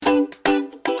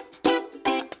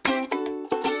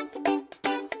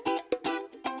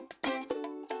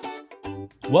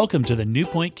Welcome to the New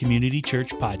Point Community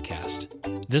Church podcast.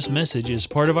 This message is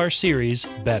part of our series,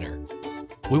 Better.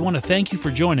 We want to thank you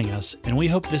for joining us, and we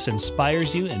hope this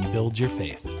inspires you and builds your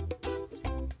faith.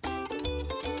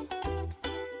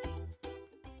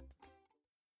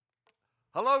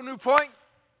 Hello, New Point.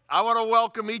 I want to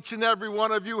welcome each and every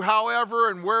one of you, however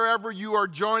and wherever you are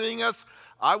joining us.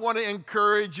 I want to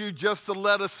encourage you just to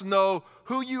let us know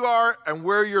who you are and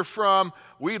where you're from.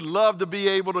 We'd love to be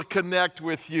able to connect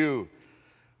with you.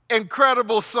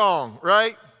 Incredible song,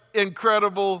 right?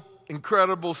 Incredible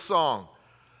song.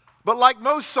 But like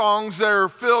most songs, they're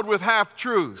filled with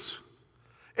half-truths.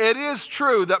 It is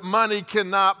true that money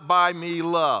cannot buy me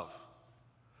love.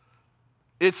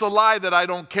 It's a lie that I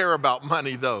don't care about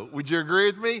money, though. Would you agree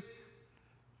with me?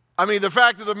 I mean, the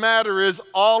fact of the matter is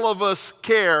all of us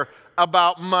care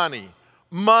about money.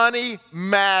 Money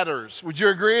matters. Would you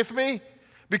agree with me?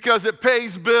 Because it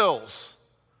pays bills.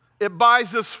 It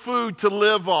buys us food to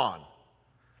live on.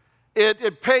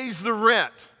 It pays the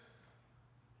rent.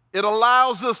 It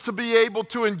allows us to be able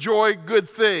to enjoy good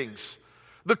things.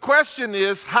 The question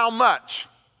is, how much?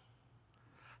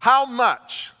 How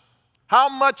much? How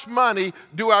much money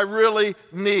do I really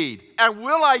need? And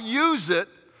will I use it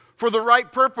for the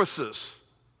right purposes?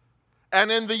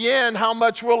 And in the end, how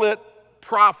much will it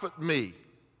profit me?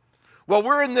 Well,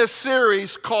 we're in this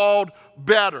series called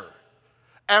Better.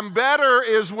 And better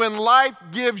is when life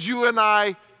gives you and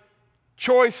I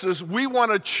choices, we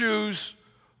want to choose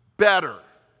better.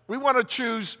 We want to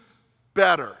choose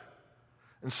better.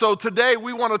 And so today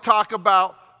we want to talk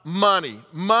about money.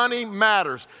 Money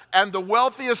matters. And the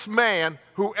wealthiest man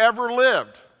who ever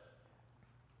lived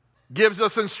gives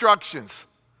us instructions.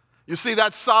 You see,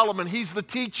 that's Solomon. He's the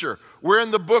teacher. We're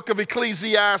in the book of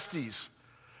Ecclesiastes.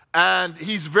 And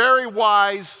he's very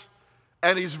wise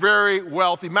and he's very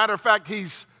wealthy. Matter of fact,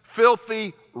 he's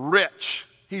filthy rich.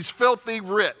 He's filthy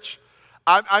rich.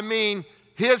 I mean,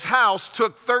 his house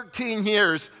took 13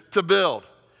 years to build.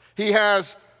 He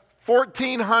has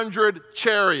 1,400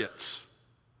 chariots.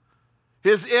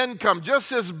 His income, just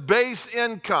his base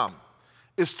income,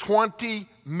 is $20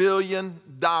 million.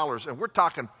 And we're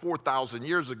talking 4,000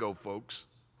 years ago, folks.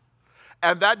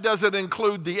 And that doesn't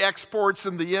include the exports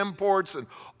and the imports and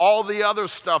all the other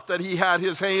stuff that he had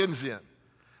his hands in.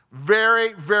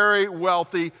 Very, very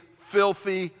wealthy,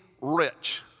 filthy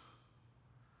rich.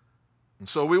 And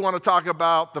so we want to talk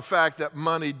about the fact that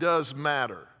money does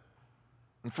matter.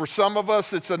 And for some of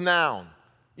us, it's a noun.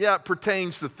 Yeah, it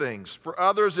pertains to things. For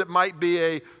others, it might be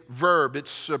a verb. It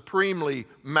supremely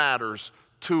matters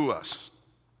to us.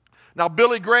 Now,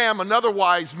 Billy Graham, another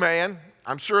wise man,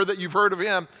 I'm sure that you've heard of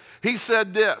him, he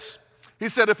said this. He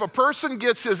said, if a person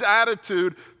gets his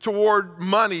attitude toward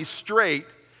money straight,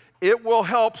 it will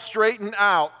help straighten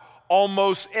out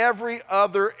almost every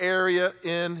other area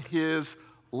in his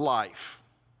life.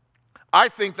 I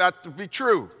think that to be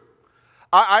true.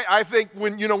 I think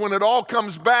when it all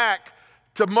comes back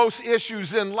to most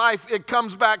issues in life, it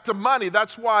comes back to money.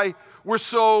 That's why we're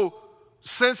so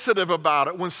sensitive about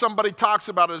it when somebody talks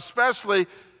about it, especially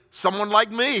someone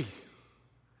like me.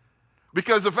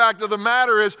 Because the fact of the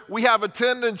matter is, we have a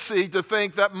tendency to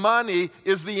think that money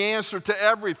is the answer to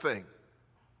everything.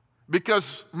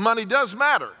 Because money does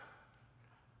matter,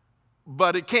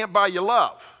 but it can't buy you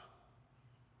love.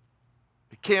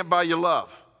 It can't buy you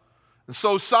love. And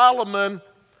so Solomon,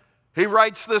 he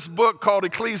writes this book called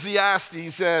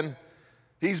Ecclesiastes, and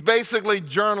he's basically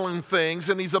journaling things,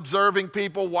 and he's observing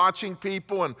people, watching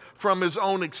people, and from his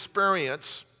own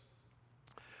experience.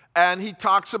 And he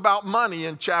talks about money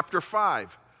in chapter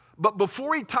 5. But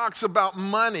before he talks about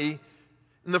money,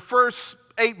 in the first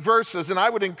 8 verses, and I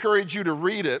would encourage you to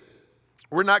read it,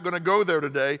 we're not going to go there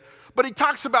today, but he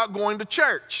talks about going to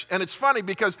church. And it's funny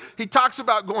because he talks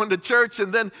about going to church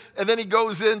and then he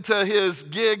goes into his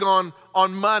gig on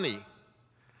money.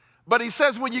 But he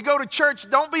says when you go to church,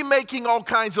 don't be making all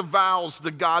kinds of vows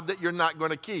to God that you're not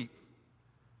going to keep.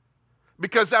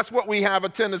 Because that's what we have a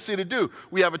tendency to do.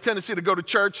 We have a tendency to go to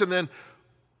church and then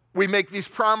we make these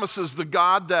promises to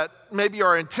God that maybe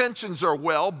our intentions are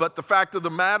well, but the fact of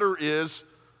the matter is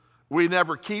we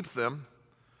never keep them.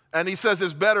 And he says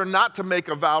it's better not to make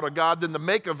a vow to God than to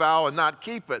make a vow and not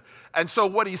keep it. And so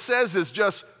what he says is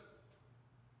just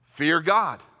fear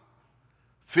God.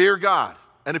 Fear God.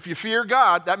 And if you fear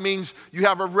God, that means you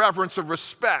have a reverence, a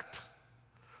respect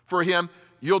for him.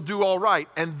 You'll do all right.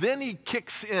 And then he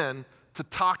kicks in to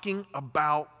talking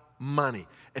about money.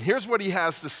 And here's what he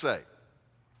has to say.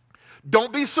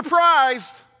 Don't be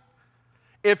surprised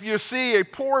if you see a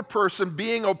poor person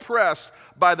being oppressed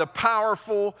by the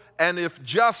powerful and if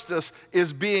justice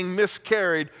is being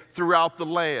miscarried throughout the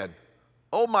land.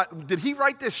 Oh my, did he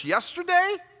write this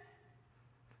yesterday?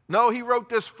 No, he wrote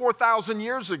this 4,000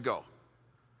 years ago.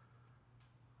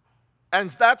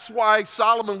 And that's why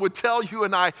Solomon would tell you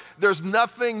and I, there's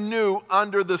nothing new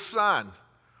under the sun.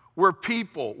 We're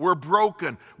people, we're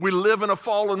broken, we live in a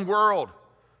fallen world.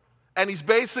 And he's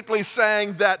basically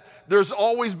saying that there's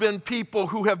always been people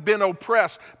who have been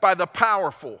oppressed by the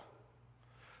powerful,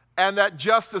 and that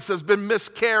justice has been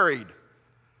miscarried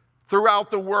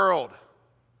throughout the world.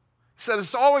 He said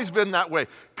it's always been that way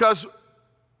because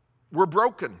we're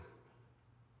broken.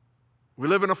 We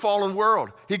live in a fallen world.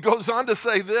 He goes on to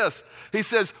say this. He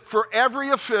says, for every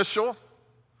official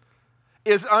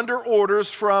is under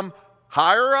orders from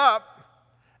higher up,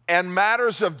 and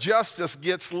matters of justice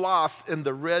gets lost in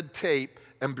the red tape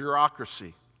and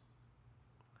bureaucracy.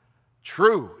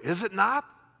 True, is it not?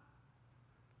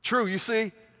 True, you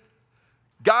see,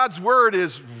 God's word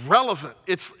is relevant.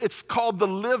 It's called the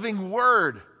living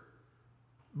word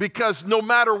because no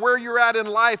matter where you're at in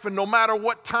life and no matter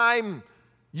what time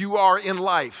you are in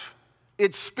life,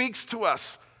 it speaks to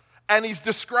us. And he's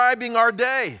describing our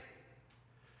day.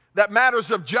 That matters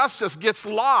of justice gets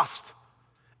lost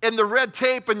in the red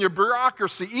tape and your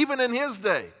bureaucracy, even in his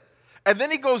day. And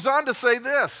then he goes on to say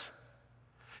this.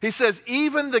 He says,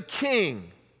 even the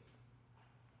king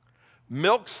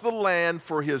milks the land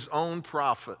for his own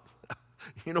profit.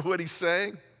 You know what he's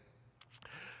saying?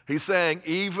 He's saying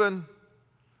even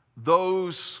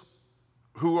those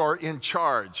who are in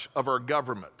charge of our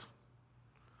government,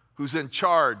 who's in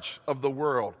charge of the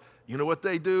world, you know what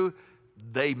they do?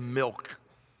 They milk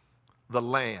the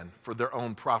land for their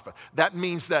own profit. That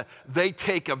means that they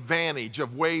take advantage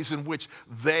of ways in which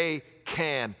they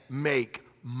can make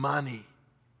money.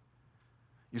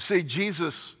 You see,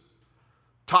 Jesus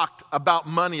talked about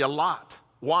money a lot.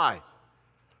 Why?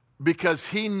 Because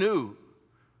he knew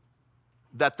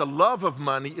that the love of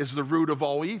money is the root of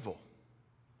all evil.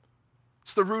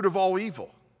 It's the root of all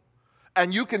evil.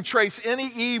 And you can trace any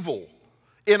evil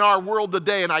in our world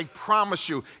today, and I promise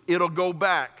you, it'll go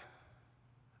back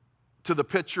to the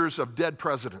pictures of dead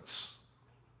presidents.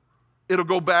 It'll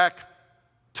go back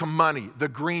to money, the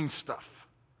green stuff.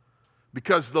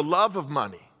 Because the love of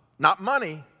money, not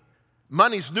money,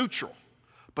 money's neutral,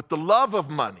 but the love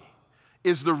of money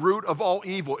is the root of all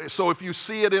evil. So if you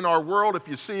see it in our world, if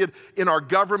you see it in our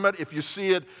government, if you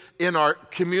see it in our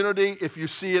community, if you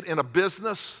see it in a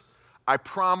business, I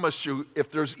promise you, if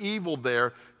there's evil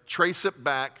there, trace it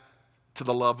back to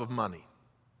the love of money.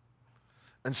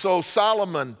 And so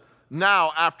Solomon,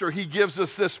 now after he gives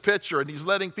us this picture and he's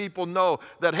letting people know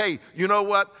that, hey, you know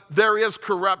what? There is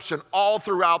corruption all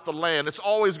throughout the land. It's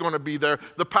always going to be there.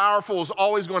 The powerful is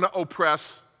always going to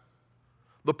oppress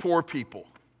the poor people.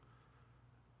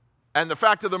 And the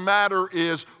fact of the matter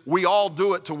is, we all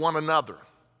do it to one another.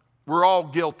 We're all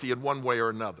guilty in one way or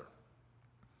another.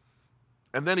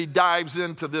 And then he dives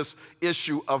into this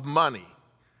issue of money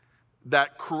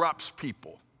that corrupts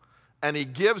people. And he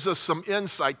gives us some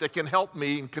insight that can help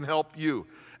me and can help you.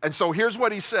 And so here's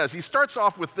what he says. He starts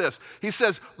off with this. He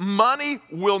says, money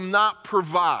will not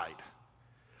provide.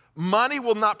 Money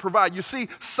will not provide. You see,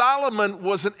 Solomon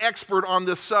was an expert on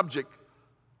this subject,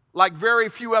 like very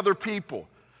few other people.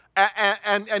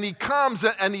 And he comes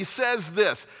and he says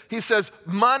this. He says,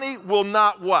 money will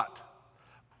not what?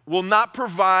 Will not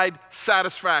provide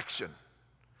satisfaction.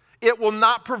 It will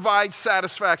not provide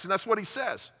satisfaction. That's what he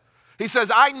says. He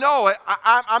says, I know it.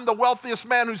 I'm the wealthiest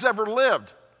man who's ever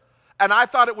lived. And I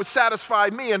thought it would satisfy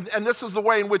me. And this is the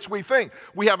way in which we think.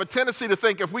 We have a tendency to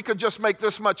think if we could just make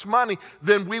this much money,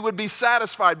 then we would be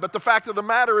satisfied. But the fact of the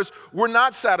matter is we're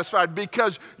not satisfied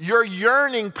because your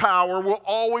yearning power will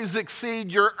always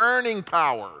exceed your earning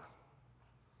power.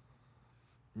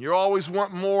 You always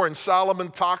want more. And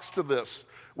Solomon talks to this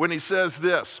when he says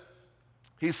this.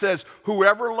 He says,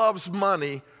 whoever loves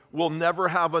money will never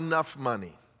have enough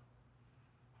money.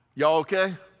 Y'all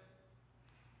okay?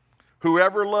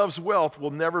 Whoever loves wealth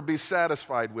will never be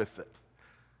satisfied with it.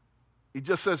 He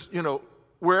just says, you know,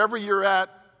 wherever you're at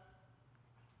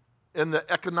in the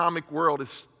economic world,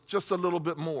 it's just a little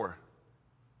bit more.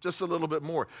 Just a little bit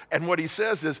more. And what he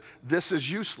says is, this is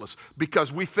useless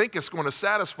because we think it's going to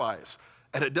satisfy us,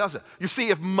 and it doesn't. You see,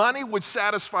 if money would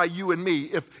satisfy you and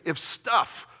me, if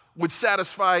stuff would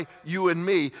satisfy you and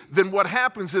me, then what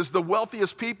happens is the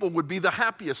wealthiest people would be the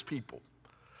happiest people.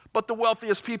 But the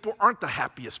wealthiest people aren't the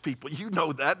happiest people. You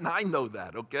know that, and I know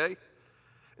that, okay?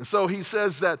 And so he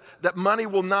says that money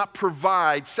will not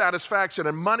provide satisfaction,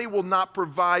 and money will not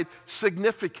provide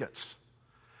significance.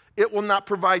 It will not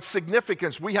provide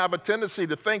significance. We have a tendency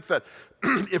to think that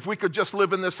if we could just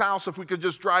live in this house, if we could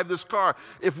just drive this car,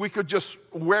 if we could just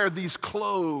wear these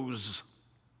clothes,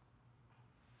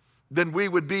 then we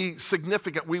would be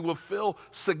significant. We will feel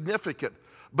significant.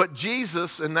 But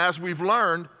Jesus, and as we've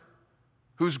learned,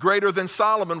 who's greater than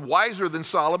Solomon, wiser than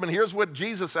Solomon, here's what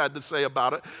Jesus had to say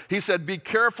about it. He said, be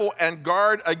careful and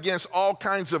guard against all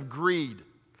kinds of greed.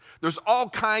 There's all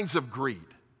kinds of greed.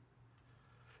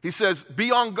 He says,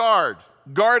 be on guard.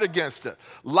 Guard against it.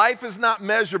 Life is not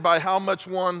measured by how much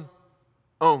one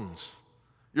owns.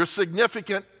 Your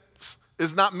significance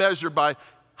is not measured by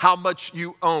how much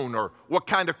you own or what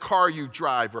kind of car you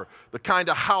drive or the kind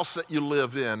of house that you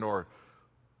live in or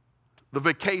the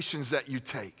vacations that you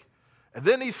take. And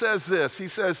then he says this, he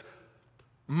says,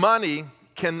 money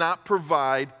cannot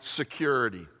provide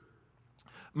security.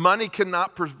 Money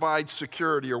cannot provide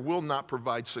security or will not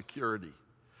provide security.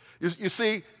 You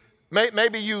see,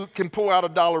 maybe you can pull out a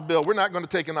dollar bill. We're not going to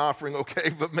take an offering, okay,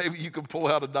 but maybe you can pull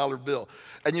out a dollar bill.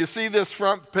 And you see this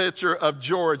front picture of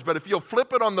George, but if you'll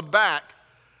flip it on the back,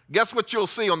 guess what you'll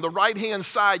see? On the right-hand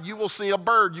side, you will see a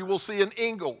bird. You will see an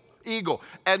eagle.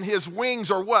 And his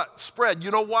wings are what? Spread.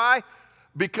 You know why?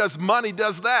 Because money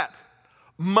does that.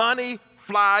 Money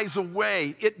flies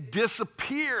away. It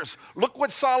disappears. Look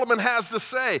what Solomon has to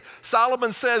say.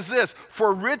 Solomon says this,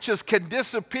 for riches can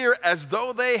disappear as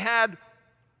though they had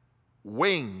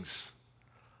wings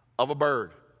of a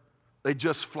bird. They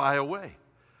just fly away.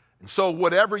 And so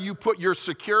whatever you put your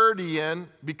security in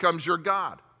becomes your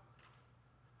God.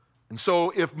 And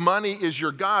so if money is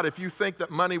your God, if you think that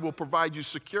money will provide you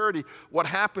security, what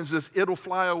happens is it'll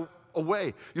fly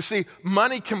away. You see,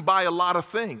 money can buy a lot of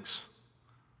things.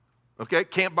 Okay,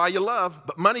 it can't buy you love,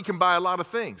 but money can buy a lot of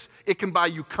things. It can buy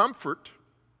you comfort,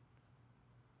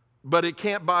 but it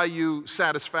can't buy you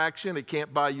satisfaction. It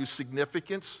can't buy you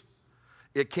significance.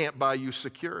 It can't buy you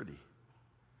security.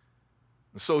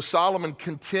 And so Solomon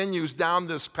continues down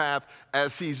this path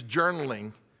as he's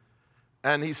journaling,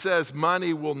 and he says,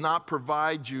 money will not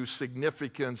provide you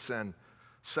significance and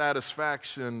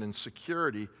satisfaction and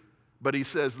security, but he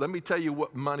says, let me tell you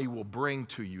what money will bring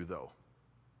to you, though.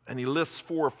 And he lists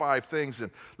 4 or 5 things,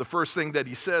 and the first thing that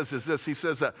he says is this. He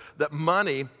says that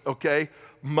money, okay,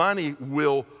 money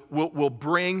will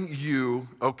bring you,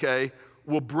 okay,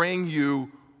 will bring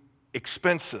you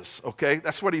expenses, okay?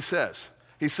 That's what he says.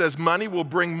 He says money will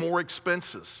bring more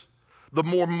expenses. The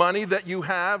more money that you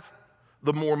have,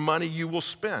 the more money you will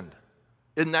spend.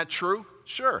 Isn't that true?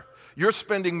 Sure. You're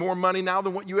spending more money now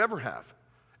than what you ever have.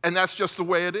 And that's just the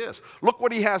way it is. Look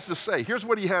what he has to say. Here's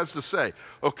what he has to say,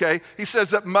 okay? He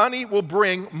says that money will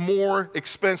bring more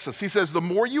expenses. He says the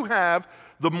more you have,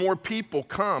 the more people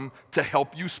come to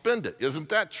help you spend it. Isn't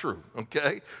that true,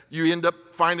 okay? You end up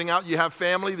finding out you have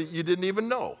family that you didn't even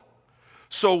know.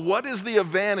 So what is the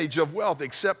advantage of wealth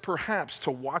except perhaps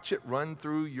to watch it run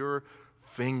through your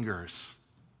fingers?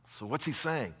 So what's he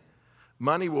saying?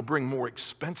 Money will bring more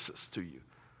expenses to you.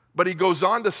 But he goes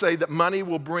on to say that money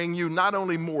will bring you not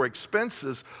only more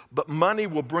expenses, but money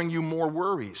will bring you more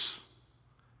worries.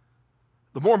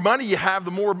 The more money you have,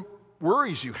 the more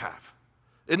worries you have.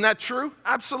 Isn't that true?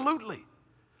 Absolutely.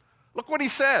 Look what he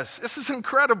says. This is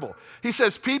incredible. He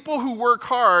says, people who work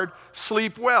hard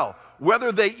sleep well,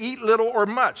 whether they eat little or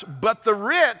much. But the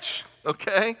rich,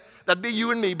 okay, that'd be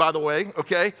you and me, by the way,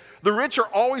 okay? The rich are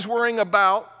always worrying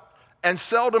about and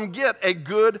seldom get a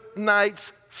good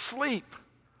night's sleep.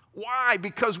 Why?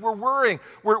 Because we're worrying.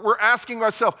 We're asking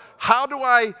ourselves, how do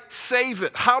I save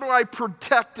it? How do I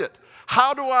protect it?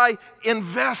 How do I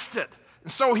invest it?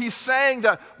 And so he's saying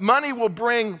that money will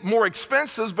bring more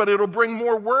expenses, but it'll bring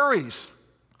more worries.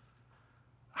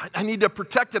 I need to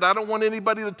protect it. I don't want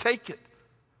anybody to take it.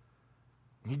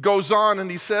 He goes on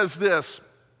and he says this.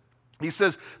 He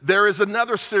says, there is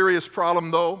another serious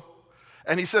problem, though.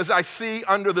 And he says, I see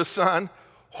under the sun,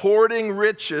 hoarding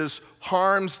riches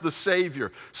harms the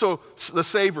Savior. So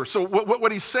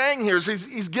what he's saying here is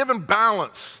he's given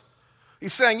balance.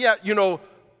 He's saying, yeah, you know,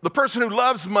 the person who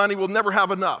loves money will never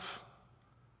have enough.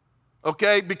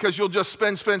 Okay? Because you'll just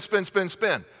spend.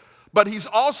 But he's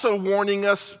also warning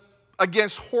us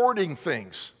against hoarding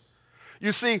things.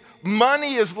 You see,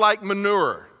 money is like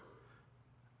manure.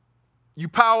 You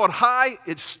pile it high,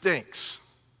 it stinks.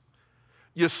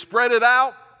 You spread it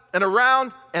out and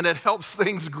around, and it helps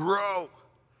things grow.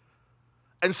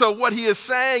 And so what he is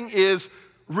saying is,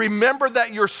 remember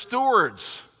that you're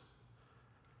stewards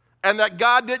and that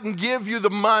God didn't give you the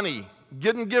money,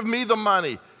 didn't give me the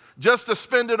money just to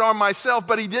spend it on myself,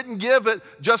 but he didn't give it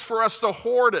just for us to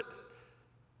hoard it.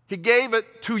 He gave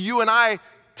it to you and I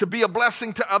to be a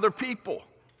blessing to other people.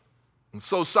 And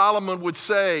so Solomon would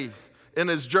say in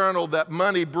his journal that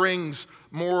money brings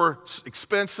more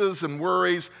expenses and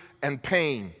worries and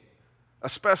pain,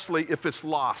 especially if it's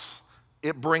lost.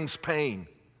 It brings pain.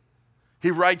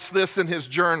 He writes this in his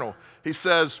journal. He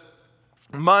says,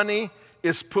 money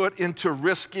is put into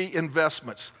risky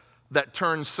investments that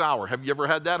turn sour. Have you ever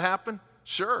had that happen?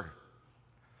 Sure.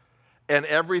 And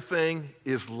everything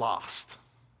is lost.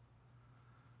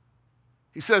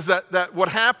 He says that what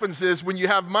happens is when you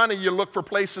have money, you look for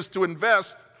places to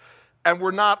invest, and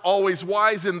we're not always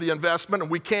wise in the investment, and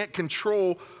we can't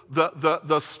control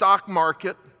the stock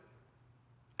market,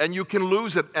 and you can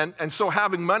lose it. And so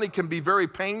having money can be very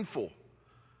painful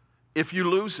if you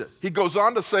lose it. He goes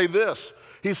on to say this.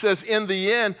 He says, in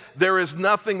the end, there is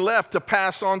nothing left to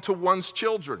pass on to one's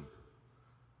children.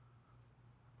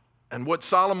 And what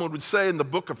Solomon would say in the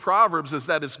book of Proverbs is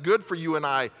that it's good for you and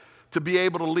I to be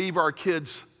able to leave our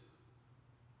kids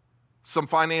some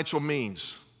financial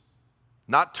means.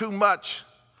 Not too much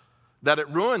that it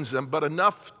ruins them, but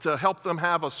enough to help them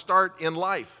have a start in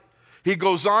life. He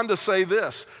goes on to say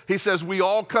this. He says, we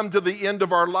all come to the end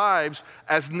of our lives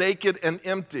as naked and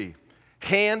empty,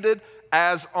 handed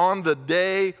as on the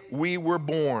day we were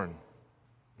born.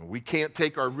 We can't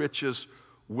take our riches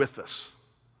with us.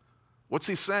 What's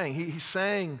he saying? He's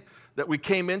saying that we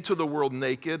came into the world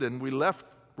naked and we're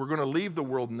going to leave the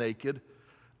world naked.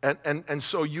 And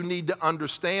so you need to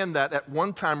understand that at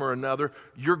one time or another,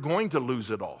 you're going to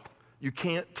lose it all. You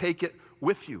can't take it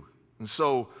with you. And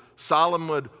so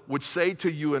Solomon would say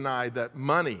to you and I that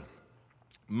money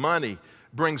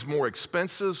brings more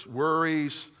expenses,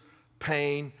 worries,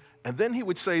 pain. And then he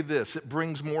would say this, it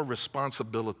brings more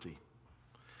responsibility.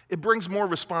 It brings more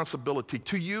responsibility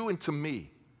to you and to me.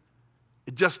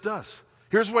 It just does.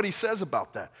 Here's what he says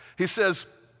about that. He says,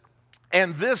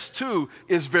 and this too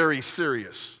is very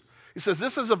serious. He says,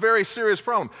 this is a very serious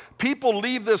problem. People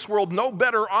leave this world no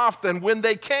better off than when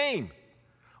they came.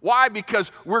 Why?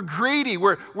 Because we're greedy.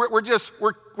 We're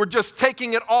just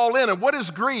taking it all in. And what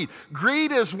is greed?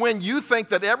 Greed is when you think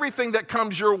that everything that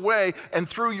comes your way and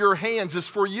through your hands is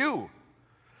for you.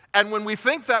 And when we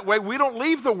think that way, we don't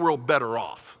leave the world better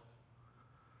off.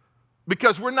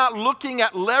 Because we're not looking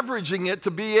at leveraging it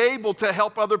to be able to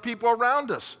help other people around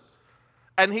us.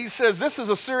 And he says this is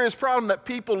a serious problem that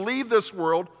people leave this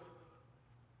world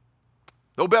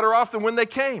no better off than when they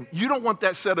came. You don't want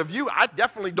that said of you. I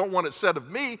definitely don't want it said of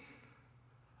me.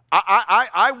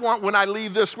 I want when I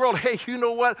leave this world, hey, you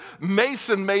know what?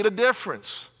 Mason made a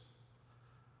difference.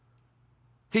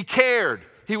 He cared.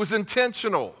 He was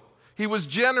intentional. He was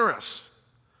generous.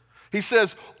 He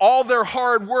says all their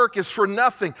hard work is for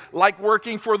nothing, like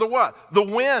working for the what? The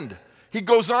wind. He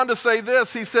goes on to say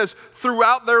this. He says,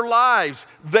 throughout their lives,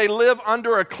 they live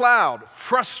under a cloud,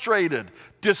 frustrated,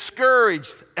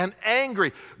 discouraged, and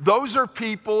angry. Those are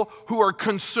people who are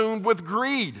consumed with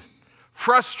greed,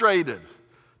 frustrated,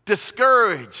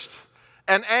 discouraged,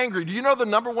 and angry. Do you know the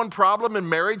number one problem in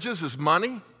marriages is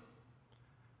money?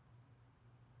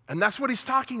 And that's what he's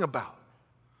talking about.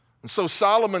 And so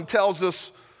Solomon tells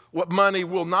us what money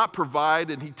will not provide,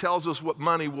 and he tells us what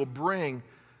money will bring.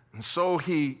 And so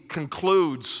he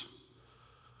concludes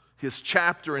his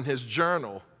chapter in his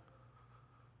journal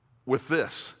with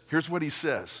this. Here's what he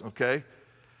says, okay?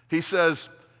 He says,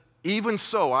 even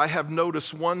so, I have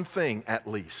noticed one thing at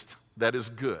least that is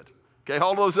good. Okay,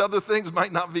 all those other things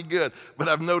might not be good, but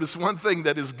I've noticed one thing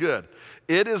that is good.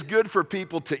 It is good for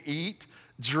people to eat,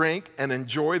 drink, and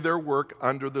enjoy their work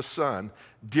under the sun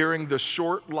during the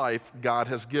short life God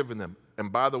has given them.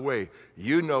 And by the way,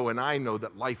 you know and I know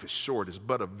that life is short, it's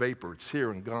but a vapor, it's here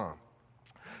and gone.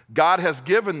 God has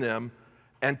given them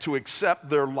and to accept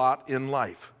their lot in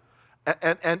life.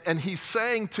 And he's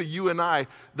saying to you and I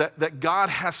that God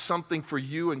has something for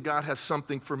you and God has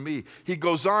something for me. He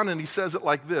goes on and he says it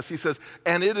like this. He says,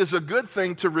 and it is a good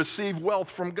thing to receive wealth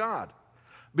from God.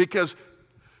 Because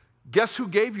guess who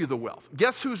gave you the wealth?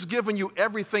 Guess who's given you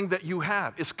everything that you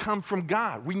have? It's come from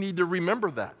God. We need to remember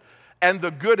that. And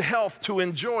the good health to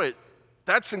enjoy it.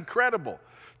 That's incredible.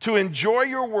 To enjoy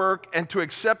your work and to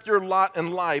accept your lot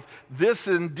in life, this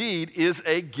indeed is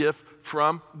a gift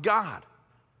from God.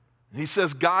 And he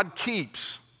says God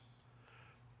keeps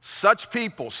such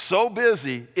people so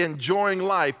busy enjoying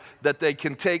life that they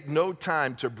can take no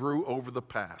time to brew over the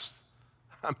past.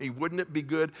 I mean, wouldn't it be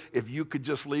good if you could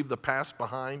just leave the past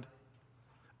behind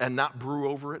and not brew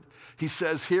over it? He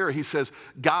says here, he says,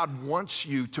 God wants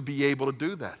you to be able to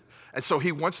do that. And so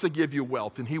he wants to give you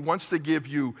wealth, and he wants to give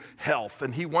you health,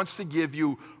 and he wants to give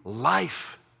you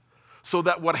life so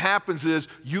that what happens is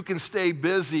you can stay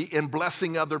busy in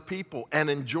blessing other people and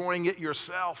enjoying it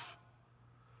yourself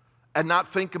and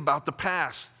not think about the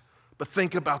past, but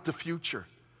think about the future.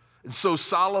 And so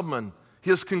Solomon,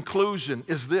 his conclusion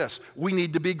is this: we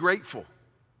need to be grateful.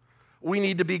 We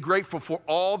need to be grateful for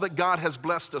all that God has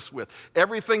blessed us with.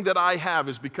 Everything that I have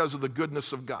is because of the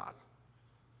goodness of God.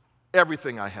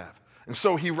 Everything I have. And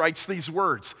so he writes these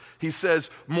words. He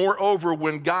says, moreover,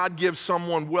 when God gives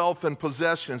someone wealth and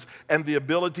possessions and the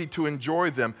ability to enjoy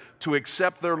them, to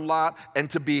accept their lot and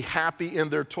to be happy in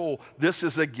their toil, this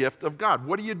is a gift of God.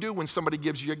 What do you do when somebody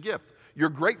gives you a gift? You're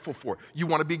grateful for it. You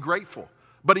want to be grateful.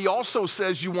 But he also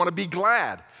says you want to be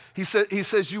glad. He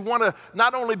says you want to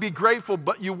not only be grateful,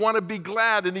 but you want to be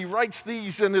glad. And he writes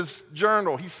these in his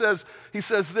journal. He says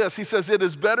this. He says, it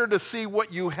is better to see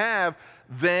what you have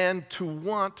than to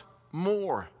want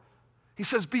more. He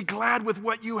says, be glad with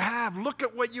what you have. Look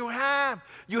at what you have.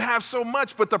 You have so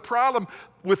much. But the problem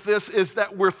with this is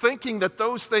that we're thinking that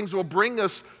those things will bring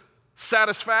us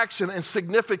satisfaction and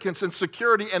significance and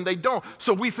security, and they don't.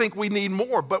 So we think we need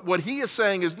more. But what he is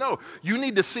saying is, no, you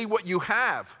need to see what you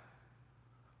have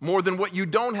more than what you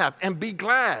don't have and be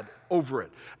glad over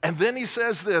it. And then he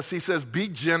says this. He says, be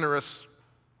generous.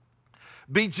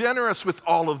 Be generous with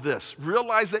all of this.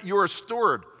 Realize that you're a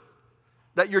steward,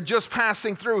 that you're just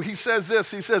passing through. He says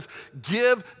this. He says,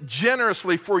 give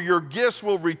generously, for your gifts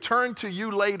will return to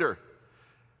you later.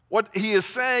 What he is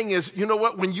saying is, you know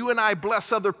what? When you and I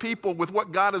bless other people with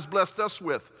what God has blessed us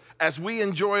with, as we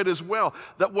enjoy it as well,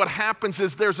 that what happens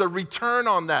is there's a return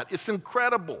on that. It's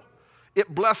incredible.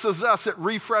 It blesses us. It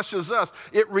refreshes us.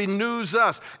 It renews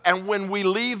us. And when we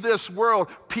leave this world,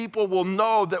 people will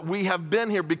know that we have been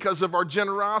here because of our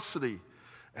generosity.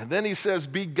 And then he says,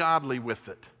 be godly with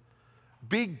it.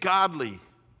 Be godly.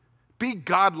 Be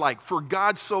godlike. For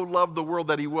God so loved the world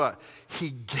that he what? He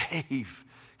gave.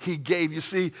 He gave. You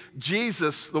see,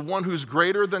 Jesus, the one who's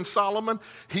greater than Solomon,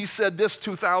 he said this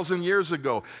 2,000 years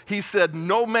ago. He said,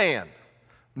 no man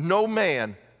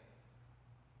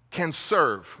can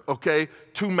serve, okay,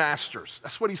 two masters.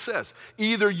 That's what he says.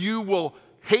 Either you will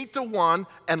hate the one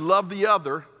and love the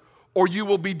other, or you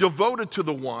will be devoted to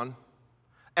the one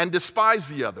and despise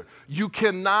the other. You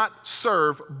cannot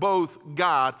serve both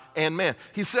God and man.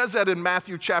 He says that in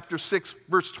Matthew chapter 6,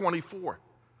 verse 24.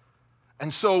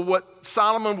 And so what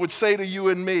Solomon would say to you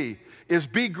and me is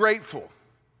be grateful,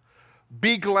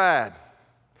 be glad,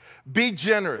 be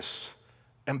generous,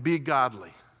 and be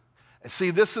godly. And see,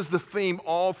 this is the theme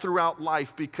all throughout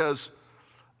life, because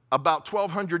about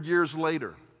 1,200 years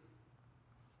later,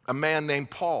 a man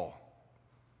named Paul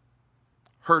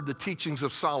heard the teachings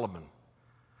of Solomon,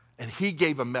 and he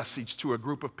gave a message to a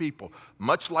group of people,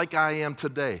 much like I am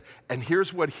today. And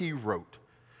here's what he wrote.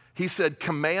 He said,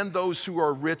 command those who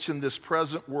are rich in this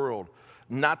present world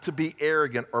not to be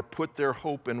arrogant or put their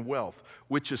hope in wealth,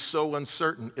 which is so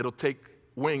uncertain it'll take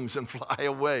wings and fly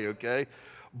away, okay?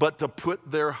 But to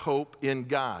put their hope in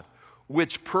God,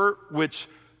 which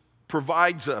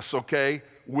provides us, okay,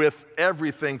 with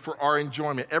everything for our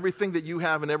enjoyment. Everything that you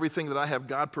have and everything that I have,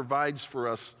 God provides for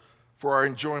us for our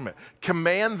enjoyment.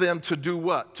 Command them to do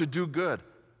what? To do good.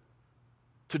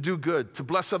 To do good, to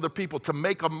bless other people, to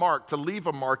make a mark, to leave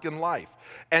a mark in life,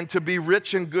 and to be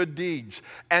rich in good deeds,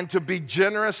 and to be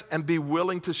generous and be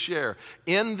willing to share.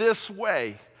 In this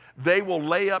way, they will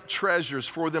lay up treasures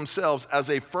for themselves as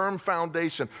a firm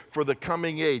foundation for the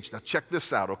coming age. Now check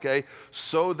this out, okay?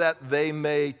 So that they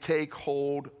may take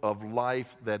hold of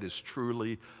life that is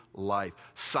truly life.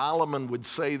 Solomon would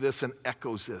say this and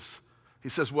echoes this. He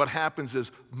says what happens is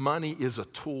money is a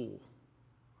tool.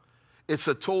 It's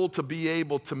a tool to be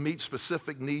able to meet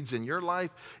specific needs in your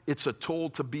life. It's a tool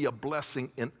to be a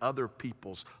blessing in other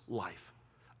people's life.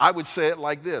 I would say it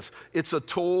like this. It's a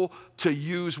tool to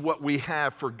use what we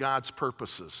have for God's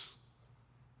purposes.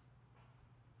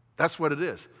 That's what it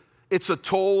is. It's a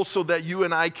tool so that you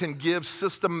and I can give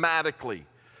systematically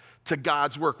to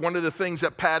God's work. One of the things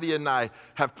that Patty and I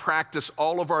have practiced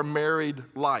all of our married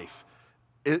life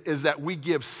is that we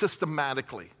give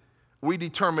systematically. We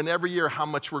determine every year how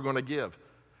much we're going to give.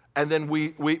 And then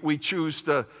we choose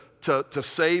to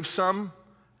save some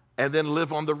and then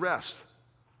live on the rest.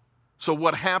 So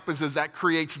what happens is that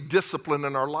creates discipline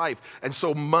in our life. And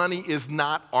so money is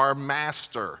not our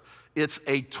master. It's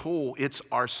a tool. It's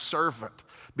our servant.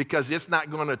 Because it's not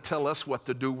going to tell us what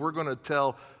to do. We're going to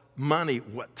tell money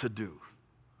what to do.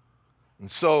 And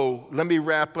so let me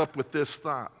wrap up with this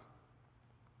thought.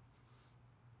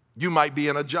 You might be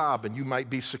in a job and you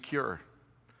might be secure.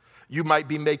 You might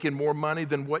be making more money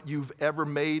than what you've ever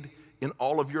made in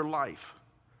all of your life.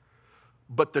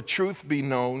 But the truth be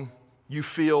known, you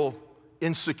feel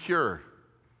insecure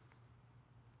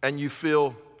and you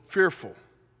feel fearful.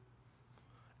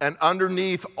 And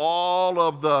underneath all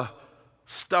of the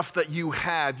stuff that you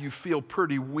have, you feel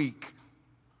pretty weak.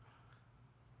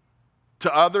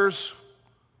 To others,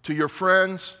 to your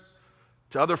friends,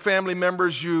 To other family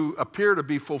members, you appear to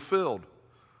be fulfilled.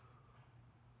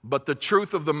 But the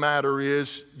truth of the matter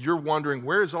is, you're wondering,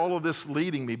 where is all of this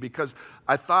leading me? Because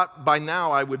I thought by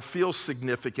now I would feel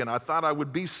significant. I thought I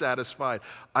would be satisfied.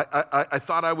 I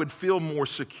thought I would feel more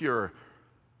secure.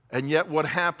 And yet what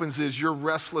happens is your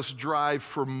restless drive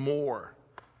for more.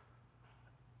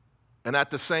 And at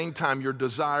the same time, your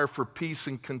desire for peace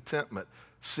and contentment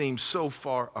seems so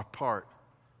far apart.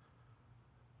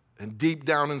 And deep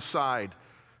down inside,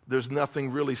 there's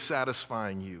nothing really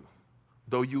satisfying you,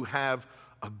 though you have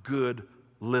a good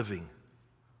living,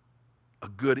 a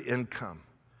good income.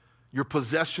 Your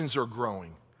possessions are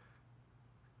growing.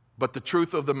 But the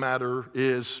truth of the matter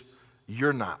is,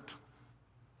 you're not.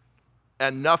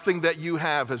 And nothing that you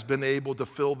have has been able to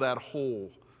fill that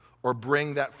hole or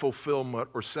bring that fulfillment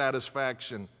or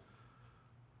satisfaction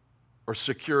or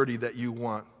security that you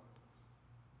want.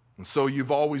 And so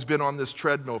you've always been on this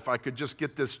treadmill. If I could just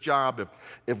get this job,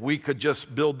 if we could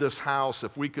just build this house,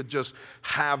 if we could just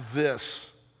have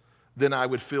this, then I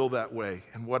would feel that way.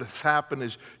 And what has happened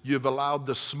is you've allowed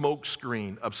the smoke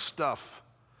screen of stuff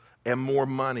and more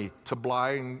money to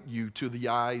blind you to the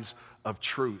eyes of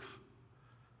truth.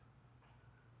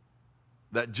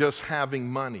 That just having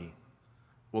money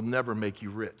will never make you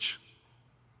rich.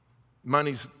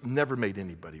 Money's never made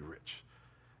anybody rich.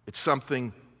 It's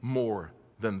something more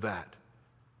than that.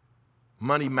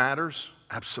 Money matters,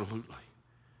 absolutely.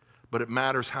 But it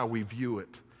matters how we view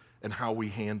it and how we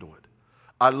handle it.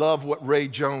 I love what Ray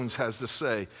Jones has to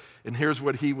say, and here's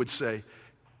what he would say,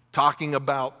 talking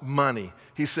about money.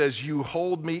 He says, "You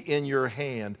hold me in your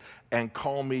hand and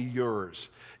call me yours,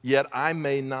 yet I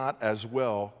may not as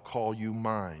well call you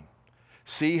mine.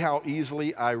 See how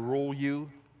easily I rule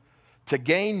you? To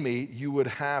gain me, you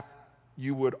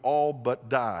would all but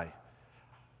die.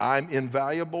 I'm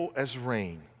invaluable as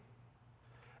rain,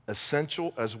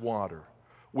 essential as water.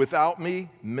 Without me,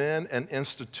 men and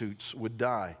institutes would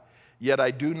die. Yet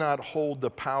I do not hold the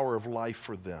power of life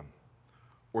for them,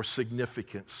 or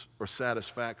significance, or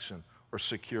satisfaction, or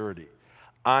security.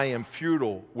 I am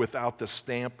futile without the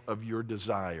stamp of your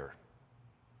desire.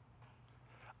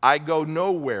 I go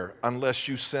nowhere unless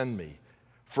you send me.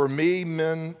 For me,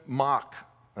 men mock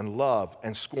and love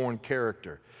and scorn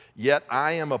character. Yet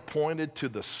I am appointed to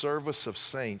the service of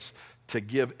saints to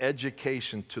give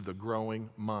education to the growing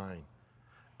mind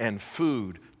and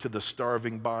food to the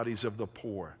starving bodies of the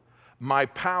poor. My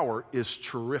power is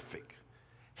terrific.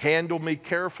 Handle me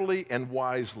carefully and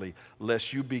wisely,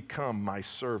 lest you become my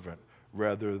servant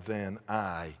rather than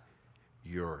I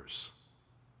yours."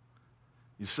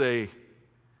 You say,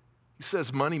 he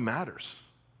says money matters,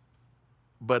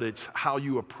 but it's how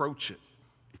you approach it.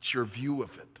 It's your view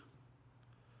of it.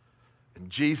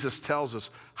 And Jesus tells us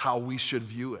how we should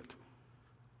view it,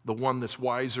 the one that's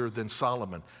wiser than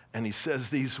Solomon. And he says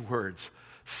these words,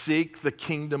 "Seek the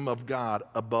kingdom of God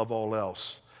above all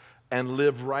else and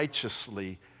live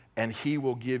righteously, and he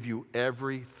will give you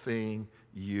everything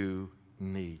you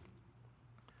need."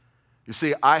 You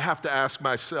see, I have to ask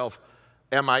myself,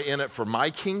 am I in it for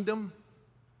my kingdom?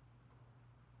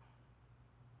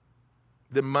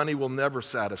 Then money will never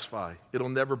satisfy. It'll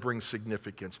never bring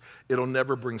significance. It'll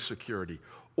never bring security.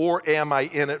 Or am I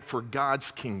in it for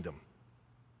God's kingdom?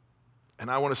 And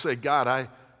I want to say, God,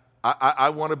 I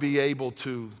want to be able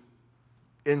to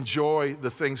enjoy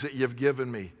the things that you've given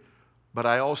me, but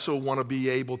I also want to be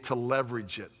able to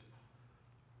leverage it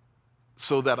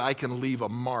so that I can leave a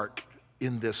mark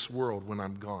in this world when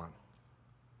I'm gone.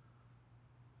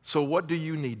 So what do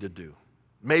you need to do?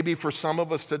 Maybe for some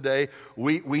of us today,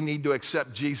 we need to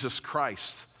accept Jesus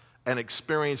Christ and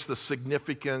experience the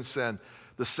significance and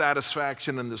the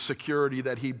satisfaction and the security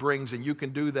that he brings. And you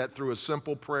can do that through a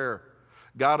simple prayer.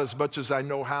 God, as much as I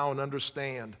know how and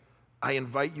understand, I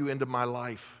invite you into my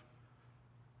life.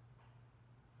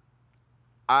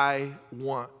 I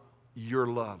want your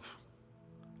love.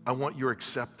 I want your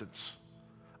acceptance.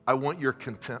 I want your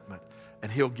contentment.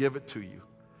 And he'll give it to you.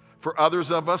 For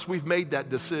others of us, we've made that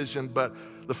decision, but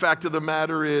the fact of the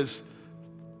matter is,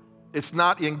 it's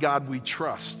not in God we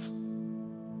trust.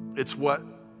 It's what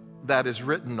that is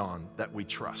written on that we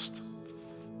trust.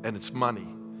 And it's money.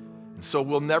 And so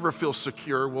we'll never feel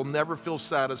secure. We'll never feel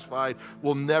satisfied.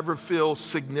 We'll never feel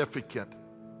significant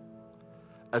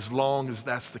as long as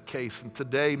that's the case. And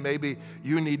today, maybe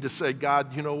you need to say,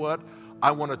 God, you know what?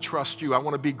 I want to trust you. I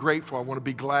want to be grateful. I want to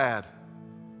be glad.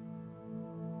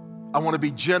 I want to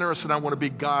be generous and I want to be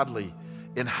godly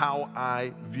in how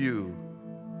I view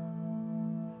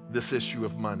this issue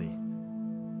of money.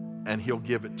 And he'll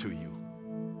give it to you.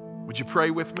 Would you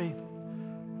pray with me?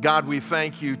 God, we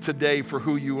thank you today for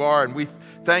who you are, and we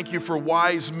thank you for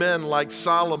wise men like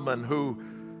Solomon who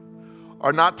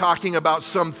are not talking about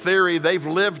some theory. They've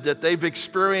lived it. They've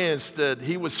experienced it.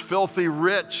 He was filthy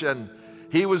rich, and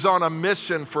he was on a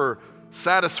mission for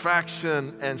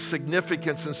satisfaction and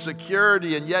significance and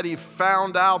security, and yet he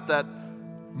found out that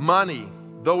money,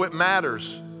 though it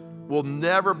matters, will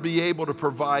never be able to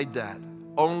provide that.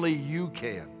 Only you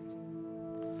can.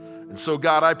 And so,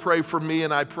 God, I pray for me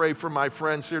and I pray for my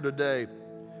friends here today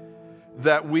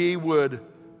that we would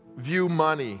view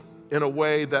money in a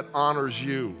way that honors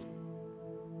you,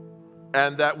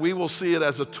 and that we will see it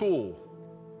as a tool.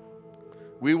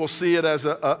 We will see it as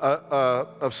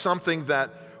of something that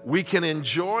we can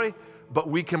enjoy, but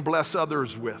we can bless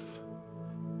others with,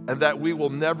 and that we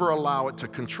will never allow it to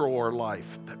control our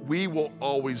life, that we will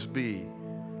always be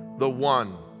the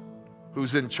one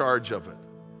who's in charge of it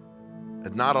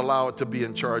and not allow it to be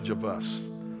in charge of us.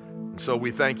 And so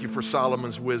we thank you for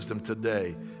Solomon's wisdom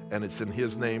today, and it's in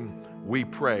his name we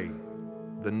pray,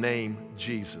 the name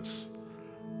Jesus.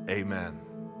 Amen.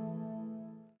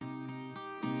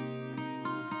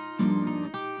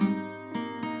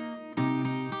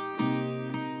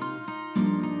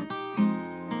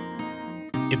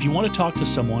 If you want to talk to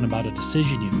someone about a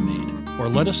decision you've made, or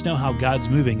let us know how God's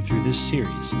moving through this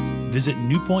series, visit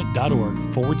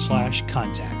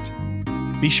newpoint.org/contact.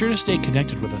 Be sure to stay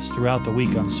connected with us throughout the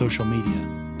week on social media.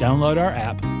 Download our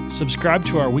app, subscribe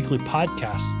to our weekly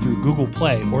podcasts through Google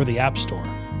Play or the App Store,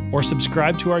 or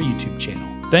subscribe to our YouTube channel.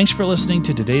 Thanks for listening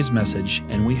to today's message,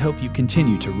 and we hope you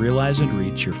continue to realize and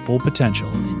reach your full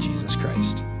potential in Jesus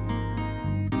Christ.